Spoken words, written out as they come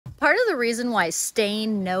Part of the reason why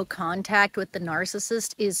staying no contact with the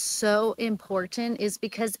narcissist is so important is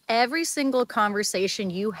because every single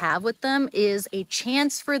conversation you have with them is a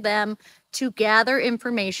chance for them to gather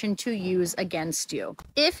information to use against you.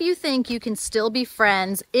 If you think you can still be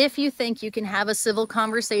friends, if you think you can have a civil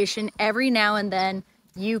conversation every now and then,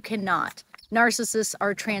 you cannot. Narcissists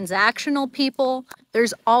are transactional people.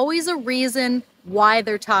 There's always a reason why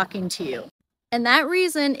they're talking to you. And that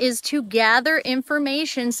reason is to gather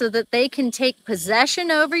information so that they can take possession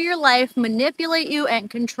over your life, manipulate you, and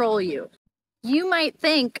control you. You might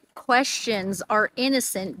think questions are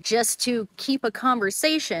innocent just to keep a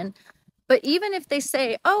conversation, but even if they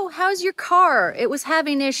say, "Oh, how's your car? It was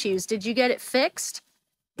having issues. Did you get it fixed?"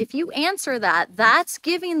 If you answer that, that's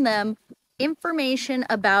giving them information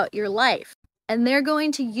about your life. And they're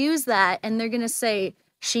going to use that and they're going to say,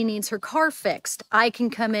 "She needs her car fixed. I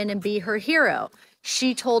can come in and be her hero.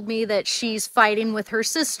 She told me that she's fighting with her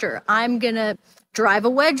sister. I'm going to drive a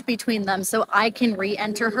wedge between them so I can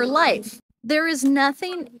re-enter her life." There is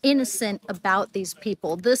nothing innocent about these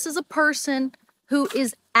people. This is a person who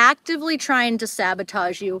is actively trying to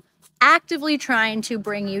sabotage you, actively trying to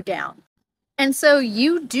bring you down. And so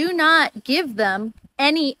you do not give them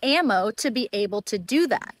any ammo to be able to do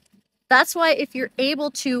that. That's why if you're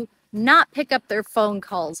able to not pick up their phone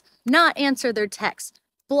calls, not answer their texts,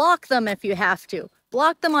 block them if you have to,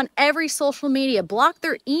 block them on every social media, block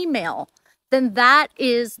their email, then that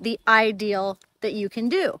is the ideal that you can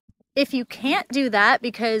do. If you can't do that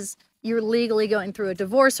because you're legally going through a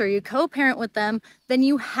divorce or you co-parent with them, then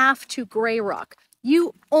you have to gray rock.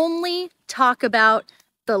 You only talk about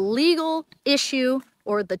the legal issue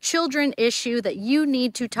or the children issue that you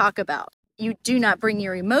need to talk about. You do not bring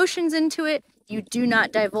your emotions into it. You do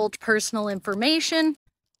not divulge personal information.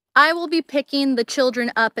 I will be picking the children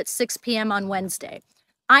up at 6 p.m. on Wednesday.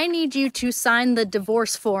 I need you to sign the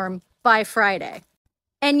divorce form by Friday.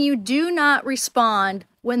 And you do not respond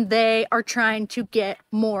when they are trying to get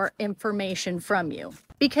more information from you,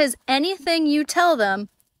 because anything you tell them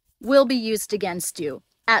will be used against you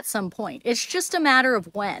at some point. It's just a matter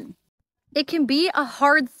of when. It can be a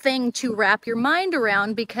hard thing to wrap your mind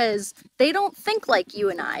around because they don't think like you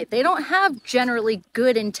and I. They don't have generally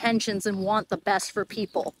good intentions and want the best for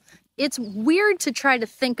people. It's weird to try to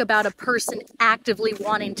think about a person actively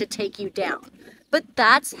wanting to take you down, but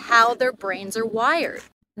that's how their brains are wired.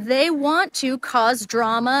 They want to cause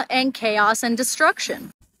drama and chaos and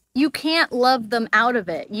destruction. You can't love them out of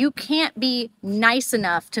it. You can't be nice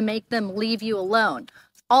enough to make them leave you alone.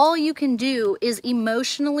 All you can do is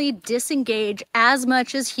emotionally disengage as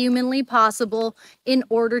much as humanly possible in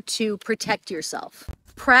order to protect yourself.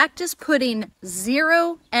 Practice putting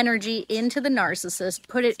zero energy into the narcissist.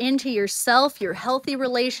 Put it into yourself, your healthy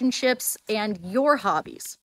relationships, and your hobbies.